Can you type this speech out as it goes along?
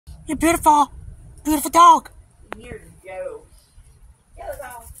You're beautiful. Beautiful dog. Here's Joe. Joe's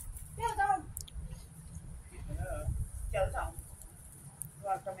home. Joe's home. Joe's home. You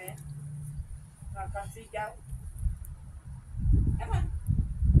want to come in? You want to come see Joe? Come on.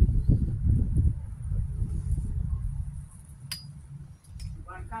 You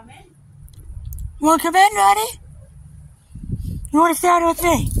want to come in? You want to come in, Daddy? You want to stay out with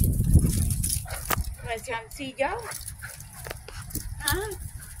me? You want to come see Joe? Huh?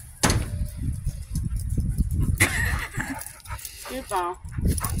 Good ball.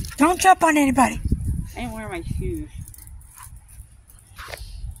 Don't jump on anybody. I didn't wear my shoes.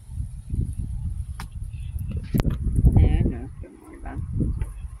 Yeah, I know. Don't worry about him.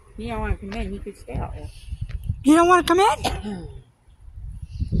 He don't want to come in. He could stay out there. You don't want to come in?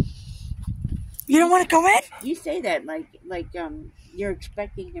 You don't want to go in? You say that like you're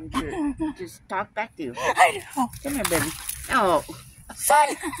expecting him to just talk back to you. I know. Come here, baby. Oh,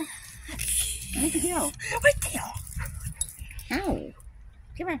 Son. where'd you go? Wait there. Ow.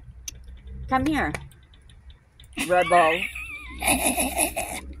 Come here. Come here. Red ball.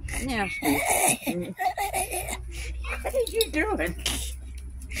 Nasty. What are you doing?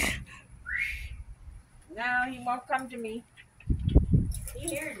 No, he won't come to me. He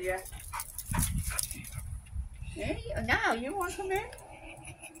hears you. Hey, no, you want to come in?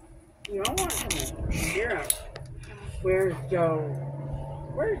 You don't want to come in. Here. Where's Joe?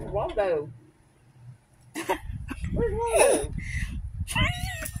 Where's Waldo? Where's Waldo?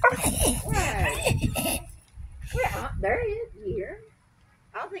 Where? There he is. You hear him?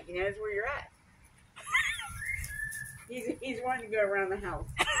 I don't think he knows where you're at. He's wanting to go around the house.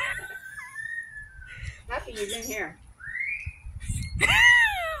 Happy he's in here.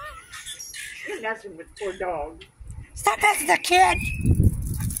 You're messing with poor dog. Stop messing with the kid.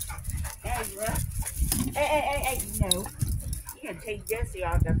 Hey, no. You're going to take Jesse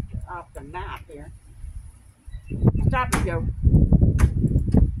off the map here. Stop it, Joe.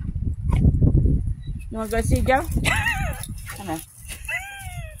 You want to go see Joe? Come on.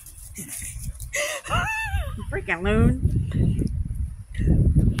 You freaking loon.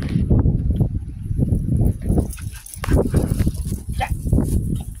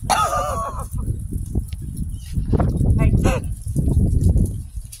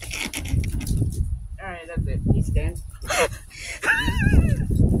 Alright, that's it. He's staying.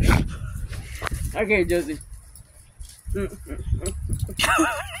 Okay, Josie.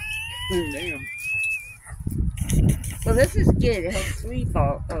 Damn. Well, this is good. He'll sleep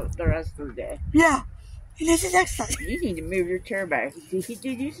all the rest of the day. Yeah. And this is excellent. You need to move your chair back. Did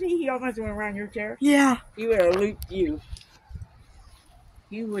you see he almost went around your chair? Yeah. He would have looped you.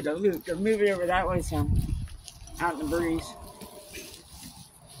 You would have looped. Or move it over that way some. Out in the breeze.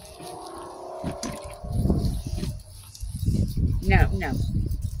 No.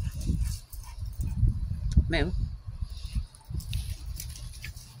 Move.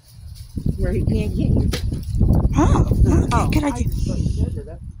 Where he can't get you. Oh, good idea.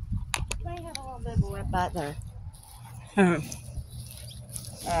 They have a little bit of wet back there. It'll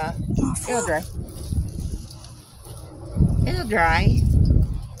dry. It'll dry.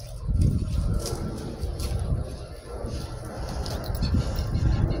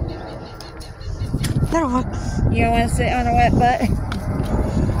 That'll work. You don't want to sit on a wet butt?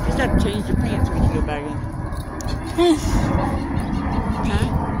 Just have to change your pants when you go back in. Huh?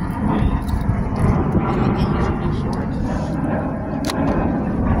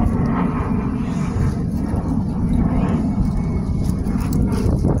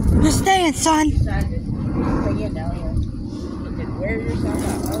 You're staying, son. You can wear yourself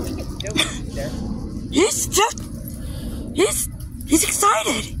out. Oh, he can still be there. He's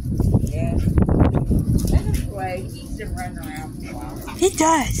excited. Yeah. That's his way. He keeps him running around for a while. He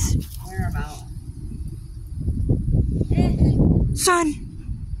does. Wear him out. Son.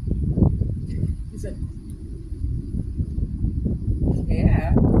 He said,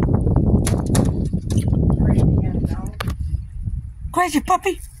 yeah. Crazy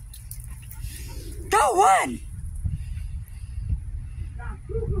puppy. Go run.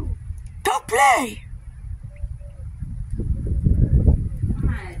 Go play.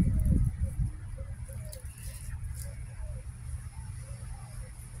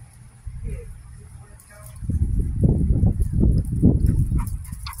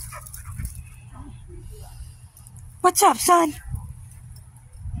 What's up, son?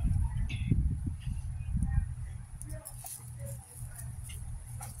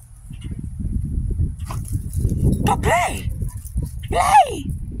 Go play! Play!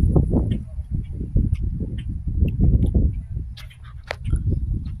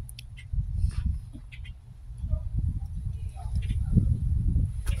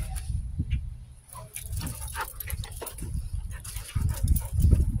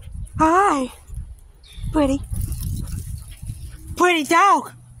 Hi. Pretty. Pretty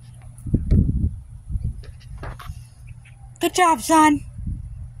dog. Good job, son.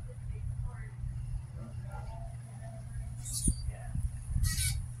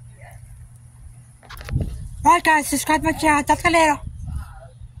 Alright guys, subscribe my channel. Talk to you later.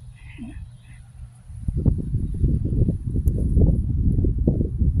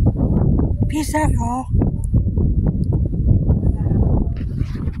 Peace out, y'all.